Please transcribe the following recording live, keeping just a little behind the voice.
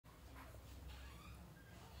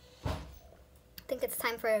think it's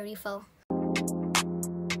time for a refill.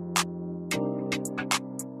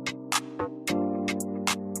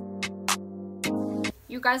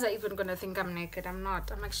 You guys are even gonna think I'm naked. I'm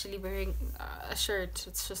not. I'm actually wearing a shirt.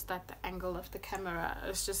 It's just that the angle of the camera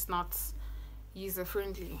is just not user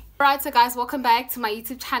friendly. Alright, so guys, welcome back to my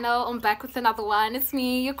YouTube channel. I'm back with another one. It's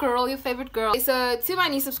me, your girl, your favorite girl. So to my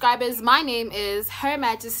new subscribers, my name is Her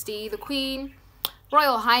Majesty the Queen,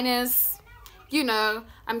 Royal Highness. You know,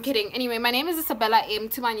 I'm kidding. Anyway, my name is Isabella M.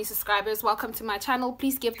 To my new subscribers, welcome to my channel.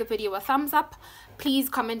 Please give the video a thumbs up. Please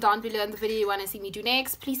comment down below on the video you want to see me do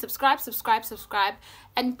next. Please subscribe,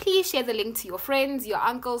 and please share the link to your friends, your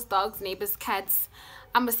uncles, dogs, neighbors, cats.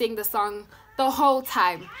 I'm gonna sing the song the whole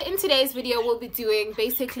time. In today's video, we'll be doing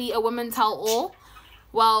basically a woman tell all.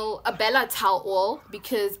 Well, a Bella tell all,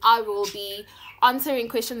 because I will be answering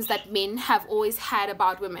questions that men have always had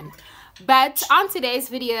about women. But on today's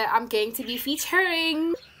video, I'm going to be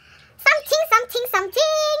featuring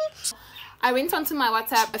something. I went onto my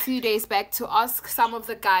WhatsApp a few days back to ask some of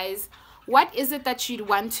the guys, what is it that you'd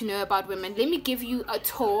want to know about women? Let me give you a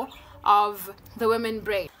tour of the women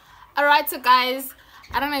brain. Alright, so guys,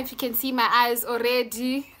 I don't know if you can see my eyes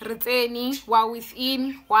already. Riteni, while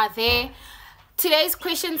within, while there. Today's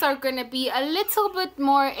questions are going to be a little bit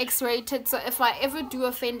more X-rated, so if I ever do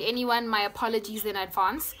offend anyone, my apologies in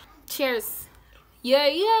advance. Cheers. Yeah.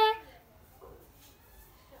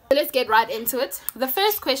 So let's get right into it. The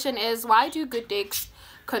first question is, why do good dicks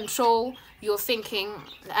control your thinking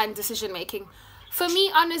and decision making? For me,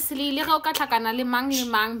 honestly,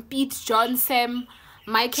 Pete, John, Sam,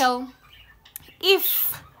 Michael,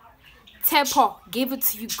 if Tepo gave it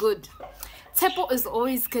to you good, Tepo is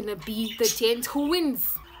always gonna be the gent who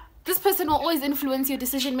wins. This person will always influence your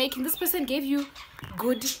decision making. This person gave you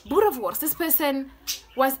good boerewors. This person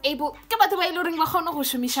was able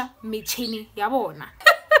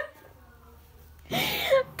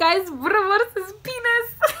guys, boerewors is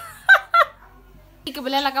penis.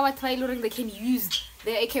 They can use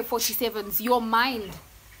their AK-47s. Your mind,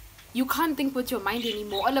 you can't think with your mind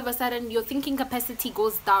anymore. All of a sudden your thinking capacity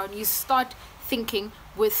goes down. You start thinking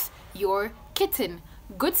with your kitten.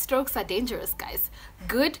 Good strokes are dangerous, guys.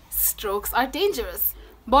 Good strokes are dangerous.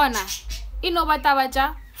 Bona,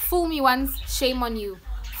 inobatawaja, fool me once, shame on you.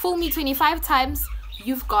 Fool me 25 times,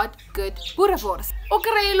 you've got good boerewors.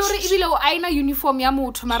 Uniform ya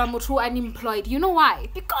motho mara motho unemployed. You know why?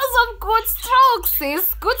 Because of good strokes,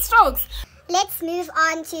 sis. Good strokes. Let's move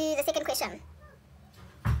on to the second question.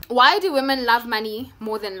 Why do women love money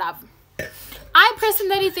more than love? I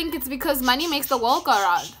personally think it's because money makes the world go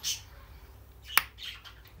round.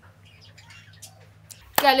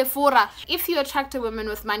 If you attract a woman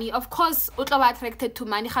with money, of course, utla attracted to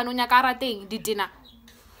money.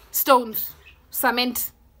 Stones,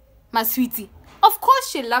 cement, maswiti. Of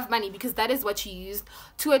course, she'll love money because that is what you used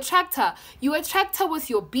to attract her. You attract her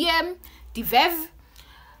with your BM, Divev,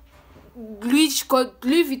 Louis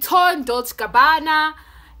Vuitton, Dolce Gabbana,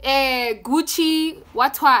 Gucci,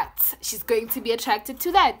 what. She's going to be attracted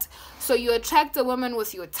to that. So you attract a woman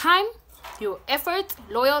with your time, your effort,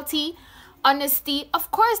 loyalty, honesty. Of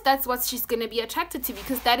course, that's what she's going to be attracted to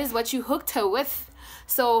because that is what you hooked her with.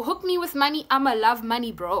 So hook me with money, I'ma love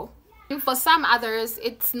money, bro. And for some others,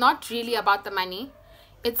 it's not really about the money.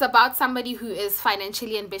 It's about somebody who is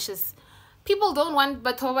financially ambitious. People don't want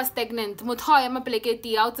batho stagnant.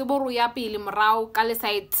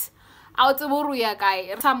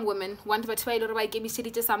 Some women want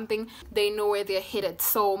to something, they know where they're headed.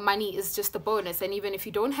 So money is just a bonus, and even if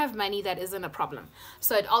you don't have money, that isn't a problem.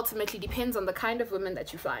 So it ultimately depends on the kind of women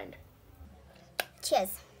that you find.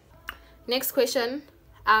 Cheers. Next question.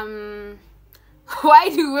 Why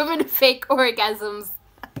do women fake orgasms?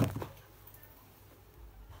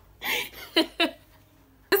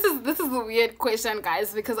 This is a weird question,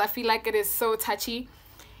 guys, because I feel like it is so touchy.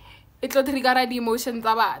 It will trigger the emotions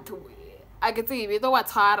about. I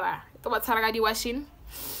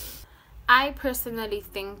personally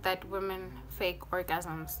think that women fake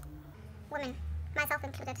orgasms. Women, myself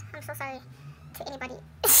included. I'm so sorry to anybody.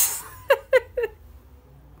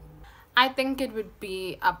 I think it would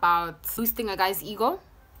be about boosting a guy's ego.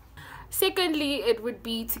 Secondly, it would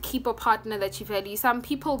be to keep a partner that you value. Some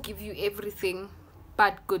people give you everything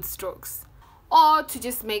but good strokes. Or to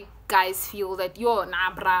just make guys feel that yo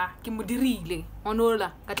nah bra ke mudirile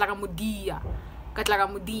onola katlaga mudia.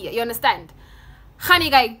 You understand? Khani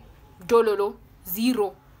guy dololo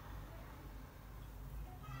zero.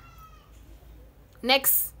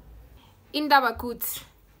 Next, indaba kuthi,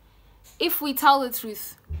 if we tell the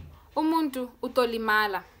truth, umuntu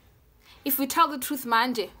utolimala. If we tell the truth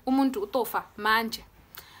manje, umuntu utofa manje.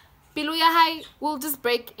 Pilu ya hai will just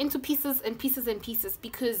break into pieces and pieces and pieces,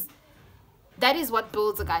 because that is what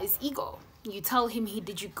builds a guy's ego. You tell him he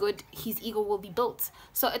did you good, his ego will be built.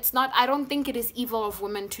 So it's not, I don't think it is evil of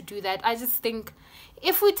women to do that. I just think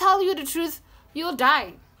if we tell you the truth, you'll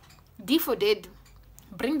die. D for dead.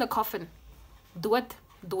 Bring the coffin. Do it,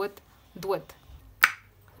 do it, do it.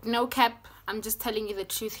 No cap, I'm just telling you the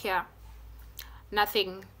truth here.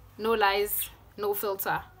 Nothing, no lies, no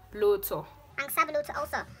filter. Loto. I'm Sabaluto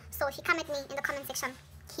also. So if you come at me in the comment section,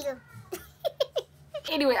 kill.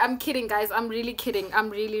 Anyway, I'm kidding, guys. I'm really kidding. I'm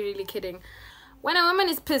really kidding. When a woman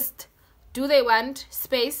is pissed, do they want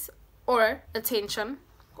space or attention,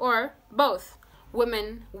 or both?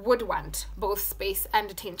 Women would want both space and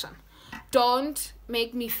attention. Don't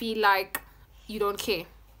make me feel like you don't care.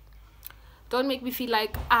 Don't make me feel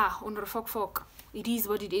like, fuck. It is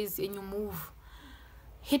what it is and you move.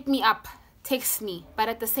 Hit me up, text me, but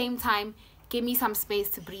at the same time, give me some space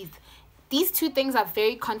to breathe. These two things are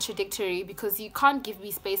very contradictory, because you can't give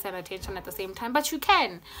me space and attention at the same time, but you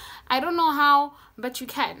can. I don't know how, but you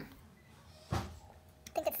can. I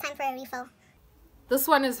think it's time for a refill. This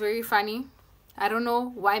one is very funny. I don't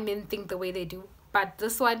know why men think the way they do, but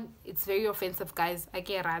this one, it's very offensive, guys. I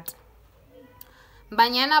get rat.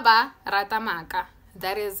 Banyana ba rata maka.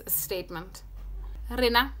 That is a statement.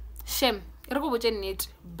 Rena, shem,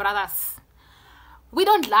 brothers. We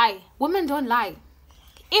don't lie. Women don't lie.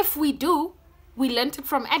 If we do, we learnt it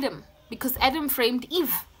from Adam, because Adam framed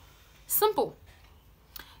Eve. Simple.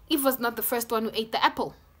 Eve was not the first one who ate the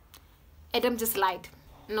apple. Adam just lied.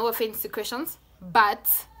 No offense to Christians,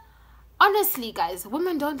 but honestly, guys,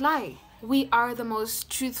 women don't lie. We are the most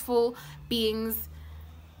truthful beings.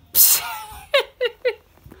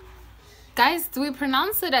 Guys, do we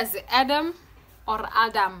pronounce it as Adam or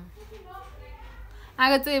Adam? I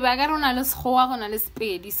got to say, I don't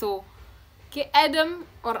so Adam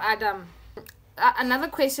or Adam. Another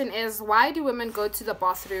question is, why do women go to the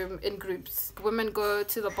bathroom in groups? Women go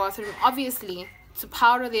to the bathroom, obviously, to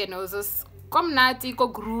powder their noses. Come nati, go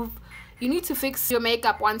groove. You need to fix your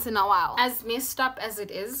makeup once in a while. As messed up as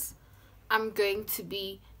it is, I'm going to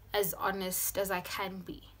be as honest as I can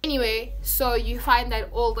be. Anyway, so you find that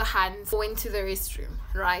all the hands went to the restroom,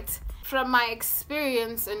 right? From my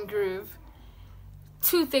experience in Groove,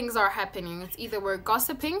 two things are happening. It's either we're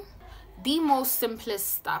gossiping, the most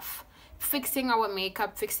simplest stuff, fixing our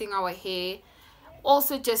makeup, fixing our hair,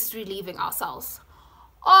 also just relieving ourselves,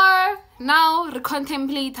 or now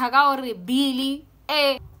contemplate really,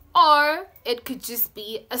 or it could just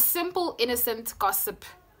be a simple innocent gossip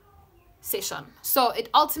session. So it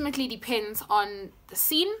ultimately depends on the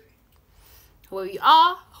scene, where we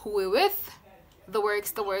are, who we're with, the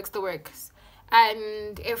works.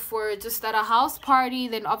 And if we're just at a house party,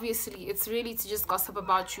 then obviously it's really to just gossip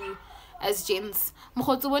about you as gents.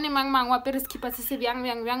 Or,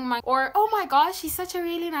 oh my gosh, he's such a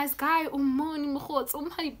really nice guy.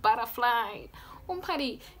 Butterfly.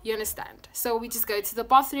 You understand? So we just go to the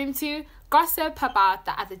bathroom to gossip about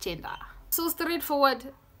the other gender. So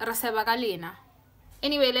straightforward.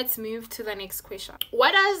 Anyway, let's move to the next question.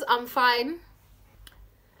 What does I'm fine?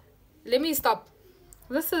 Let me stop.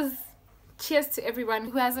 This is cheers to everyone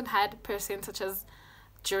who hasn't had percentages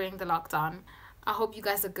during the lockdown. I hope you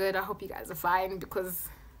guys are good. I hope you guys are fine, because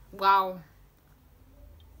wow.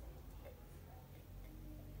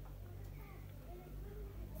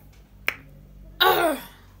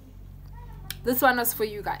 This one was for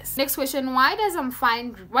you guys. Next question. What does I'm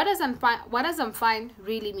fine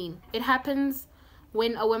really mean? It happens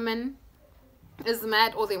when a woman is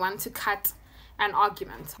mad or they want to cut an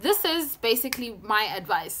argument. This is basically my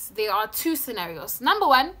advice. There are two scenarios. Number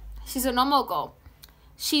one, she's a normal girl.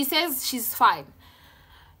 She says she's fine.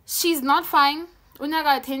 She's not fine.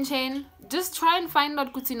 Unaga attention. Just try and find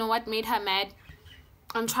out what made her mad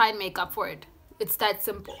and try and make up for it. It's that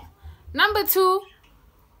simple. Number two,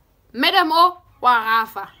 Madam O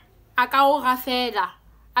warafa akaura fela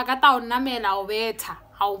akata onamela obetha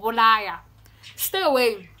awubolaya. Stay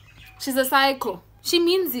away. She's a psycho. She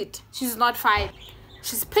means it. She's not fine.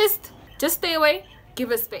 She's pissed. Just stay away. Give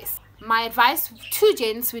her space. My advice to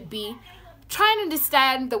gents would be, try and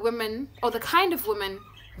understand the woman or the kind of woman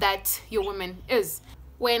that your woman is.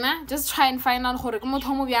 Wena, just try and find out gore ke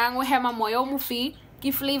motho mo byang o hema moya o mofi,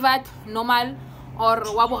 ke flavored, normal, or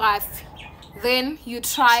wa bogafi. Then you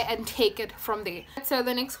try and take it from there. So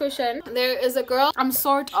the next question, there is a girl I'm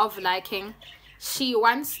sort of liking. She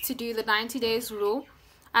wants to do the 90 days rule.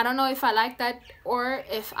 I don't know if I like that or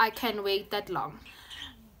if I can wait that long.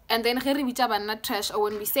 And then not trash, or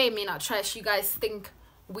when we say me not trash, you guys think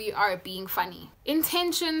we are being funny.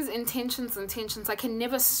 Intentions. I can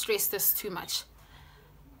never stress this too much.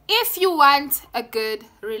 If you want a good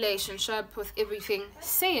relationship with everything,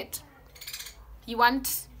 say it. You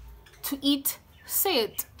want to eat, say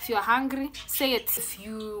it. If you're hungry, say it. If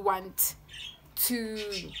you want to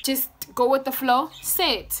just go with the flow,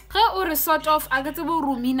 say it. Or sort of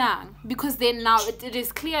because then now it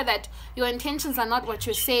is clear that your intentions are not what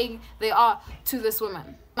you're saying they are to this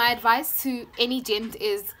woman. My advice to any gent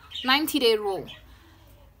is 90-day rule.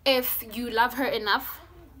 If you love her enough,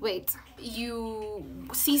 wait. You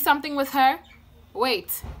see something with her,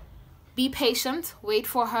 wait. Be patient, wait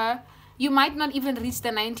for her. You might not even reach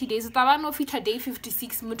the 90 days. Day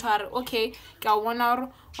 56, okay,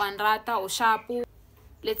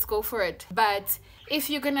 let's go for it. But if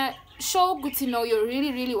you're gonna show good to know you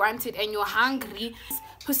really want it and you're hungry,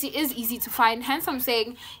 pussy is easy to find. Hence I'm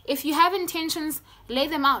saying, if you have intentions, lay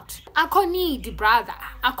them out. Ako need, brother.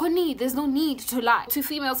 Ako need. There's no need to lie. To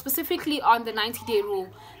females, specifically on the 90-day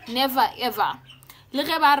rule, never ever. Le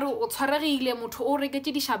ge ba re o tshwaregile motho o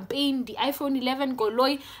reketse di champagne, di iPhone 11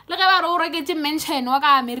 koloi, le ge ba re o reketse mansion wa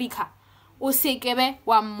ka America, o sekebe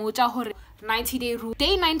wa mmotsa hore 90-day rule.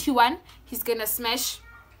 Day 91, he's gonna smash.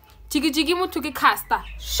 Jiggy motho ke caster.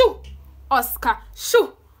 Shoo! Oscar.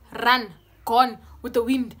 Shoo! Run. Gone with the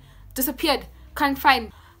wind. Disappeared. Can't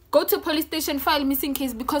find. Go to police station, file missing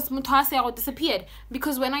case because motho disappeared.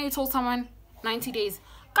 Because when you told someone 90 days,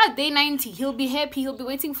 God, day 90, he'll be happy, he'll be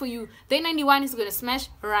waiting for you. Day 91, he's gonna smash,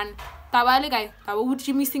 run. Tabale guy,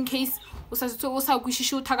 tabaguchi missing case. The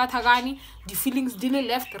feelings didn't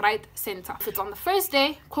left, right, center. If it's on the first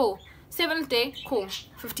day, cool. 7th day, cool.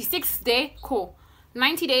 56th day, cool.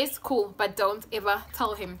 90 days, cool. But don't ever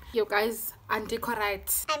tell him. Yo guys, Andiko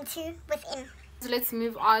right. I'm too within. So let's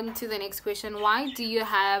move on to the next question. Why do you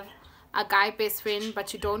have a guy best friend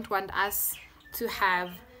but you don't want us to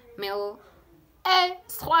have male?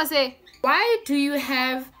 Why do you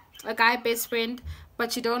have a guy best friend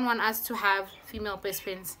but you don't want us to have female best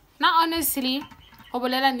friends? Now honestly,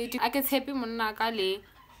 I get happy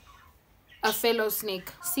a fellow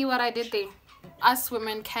snake. See what I did there? Us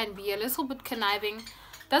women can be a little bit conniving.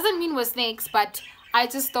 Doesn't mean we're snakes, but I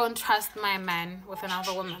just don't trust my man with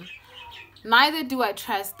another woman. Neither do I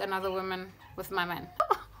trust another woman with my man.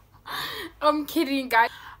 I'm kidding, guys.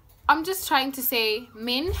 I'm just trying to say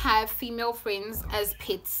men have female friends as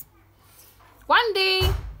pets. One day,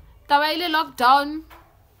 tabaile lockdown,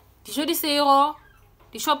 dijo di sero,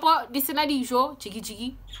 di shopo di sena dijo,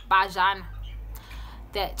 jiggy bajana.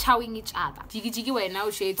 They're chowing each other. Jiggy wena o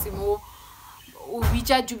shetse mo o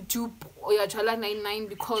bicha jup o ya chola 99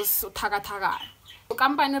 because taga.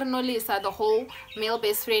 Company re no lisa the whole male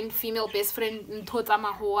best friend, female best friend ntotsa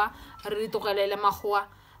mahoa, re togelele mahoa,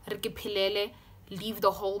 re ke philele. Leave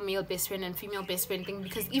the whole male best friend and female best friend thing,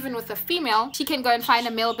 because even with a female, she can go and find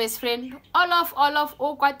a male best friend. All of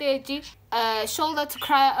a shoulder to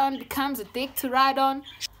cry on becomes a dick to ride on.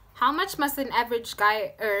 How much must an average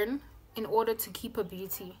guy earn in order to keep a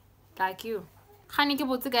beauty like you?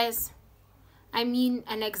 Guys, I mean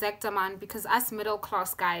an exact amount, because us middle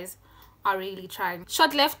class guys are really trying.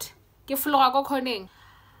 Short left,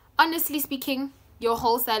 honestly speaking, your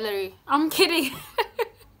whole salary. I'm kidding.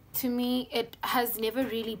 To me, it has never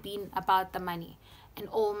really been about the money in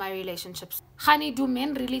all my relationships. Honey, do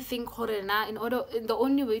men really think the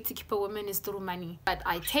only way to keep a woman is through money? But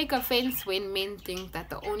I take offense when men think that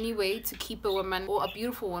the only way to keep a woman or a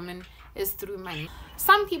beautiful woman is through money.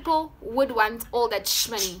 Some people would want all that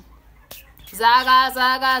money.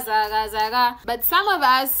 Zaga. But some of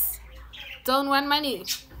us don't want money.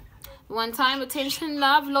 We want time, attention,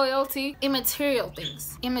 love, loyalty, immaterial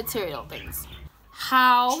things.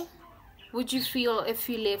 How would you feel if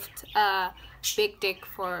you left a big dick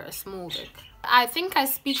for a small dick? I think I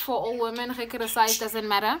speak for all women. Size doesn't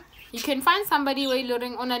matter. You can find somebody where you're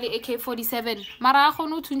doing only AK-47.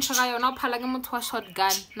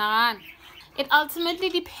 Shotgun. It ultimately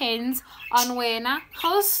depends on when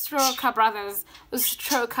how stroke brothers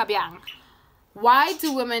stroke byang. Why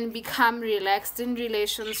do women become relaxed in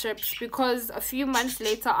relationships? Because a few months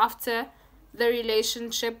later after the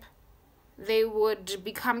relationship, they would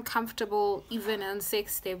become comfortable. Even in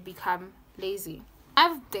sex, they become lazy.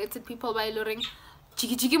 I've dated people by luring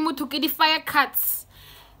jiggy mutu ke di fire cuts,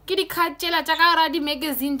 ke di cut chela chaka ra di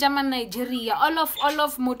magazine jama Nigeria, all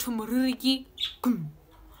of motu muriki kum,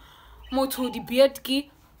 motu di beard ki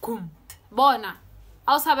kum bona.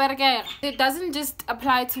 It doesn't just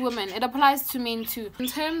apply to women, it applies to men too. In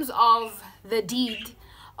terms of the deed,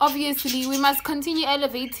 obviously we must continue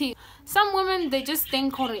elevating. Some women, they just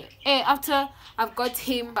think, after I got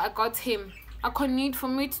him, I could need for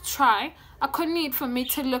me to try. I could need for me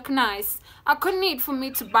to look nice. I could need for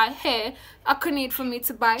me to buy hair. I could need for me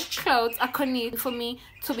to buy clothes. I could need for me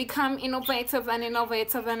to become innovative and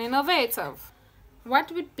innovative and innovative.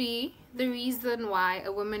 What would be the reason why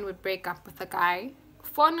a woman would break up with a guy?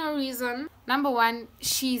 For no reason. Number one,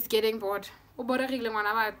 she's getting bored.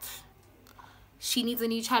 She needs a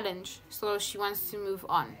new challenge, so she wants to move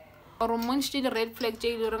on.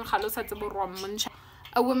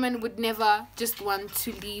 A woman would never just want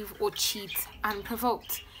to leave or cheat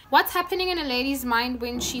unprovoked. What's happening in a lady's mind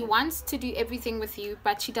when she wants to do everything with you,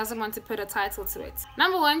 but she doesn't want to put a title to it?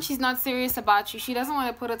 Number one, she's not serious about you. She doesn't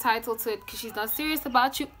want to put a title to it because she's not serious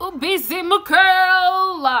about you. Oh, busy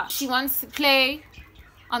girl. She wants to play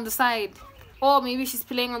on the side. Or maybe she's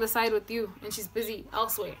playing on the side with you and she's busy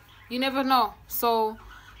elsewhere. You never know. So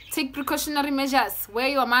take precautionary measures. Wear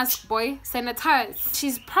your mask, boy. Sanitize.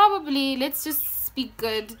 She's probably, let's just speak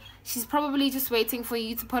good, she's probably just waiting for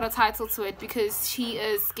you to put a title to it because she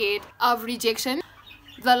is scared of rejection.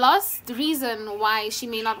 The last reason why she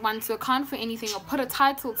may not want to account for anything or put a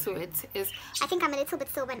title to it is, I think I'm a little bit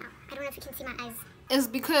sober now. I don't know if you can see my eyes. Is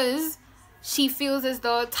because she feels as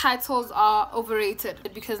though titles are overrated,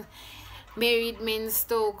 because married men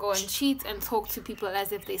still go and cheat and talk to people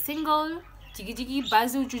as if they're single.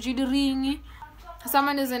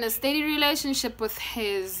 Someone is in a steady relationship with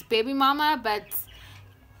his baby mama, but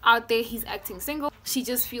out there he's acting single. She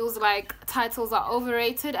just feels like titles are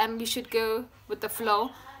overrated and we should go with the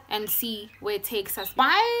flow and see where it takes us.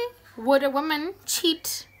 Why would a woman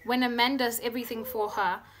cheat when a man does everything for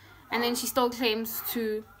her and then she still claims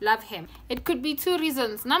to love him? It could be two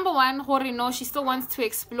reasons. Number one, no, she still wants to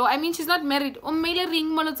explore. I mean, she's not married.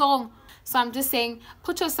 So I'm just saying,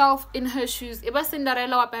 put yourself in her shoes.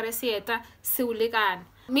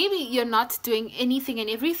 Maybe you're not doing anything and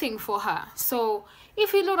everything for her. So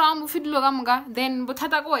if you then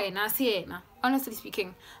honestly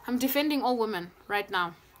speaking, I'm defending all women right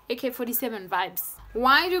now. AK-47 vibes.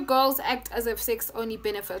 Why do girls act as if sex only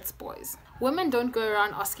benefits boys? Women don't go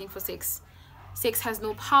around asking for sex. Sex has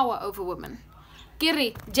no power over women.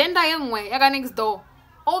 Kiri, gender young way, yaga next door.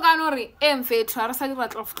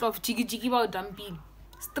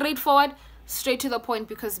 Straightforward, straight to the point,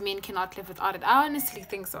 because men cannot live without it. I honestly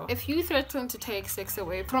think so. If you threaten to take sex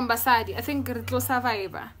away from Basadi, I think it will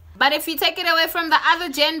survive. But if you take it away from the other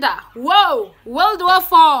gender, whoa, World War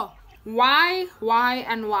IV. Why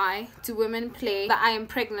do women play the I am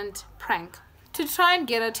pregnant prank? To try and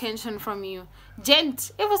get attention from you.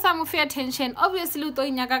 Gent, if some of your attention, obviously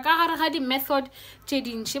the method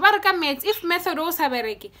if method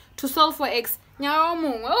to solve for X,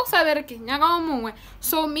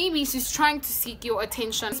 so maybe she's trying to seek your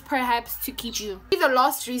attention, perhaps to keep you. The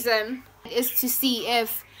last reason is to see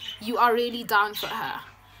if you are really down for her.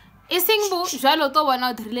 You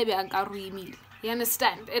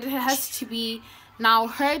understand? It has to be now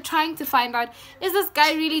her trying to find out, is this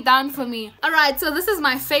guy really down for me? Alright, so this is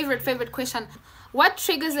my favorite question. What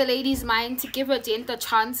triggers a lady's mind to give a gent a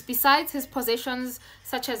chance besides his possessions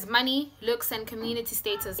such as money, looks, and community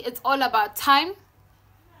status? It's all about time,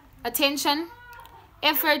 attention,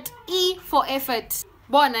 effort, E for effort.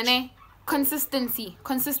 Bonane, consistency,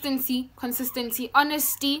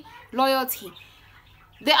 honesty, loyalty.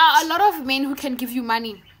 There are a lot of men who can give you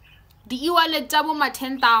money. The e-wallet jabo ma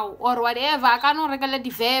 10,000 or whatever. I can't regular the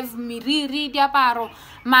vev, miriri, diaparo,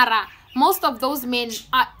 mara. Most of those men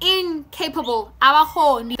are incapable.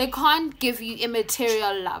 They can't give you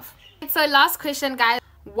immaterial love. So last question, guys.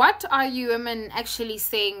 What are you women actually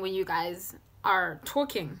saying when you guys are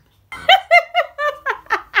talking? Are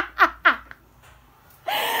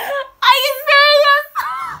you serious?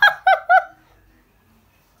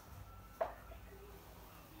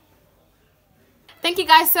 Thank you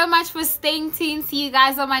guys so much for staying tuned. See you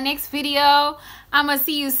guys on my next video. I'ma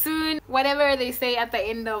see you soon. Whatever they say at the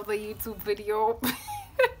end of the YouTube video.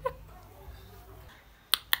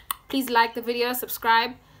 Please like the video,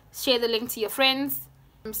 subscribe, share the link to your friends.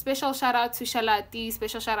 Special shout out to Shalati,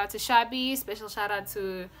 special shout out to Shabi, special shout out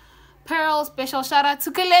to Pearl, special shout out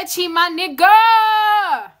to Kalechi, my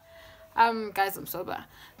nigga. Guys, I'm sober.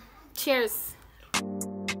 Cheers.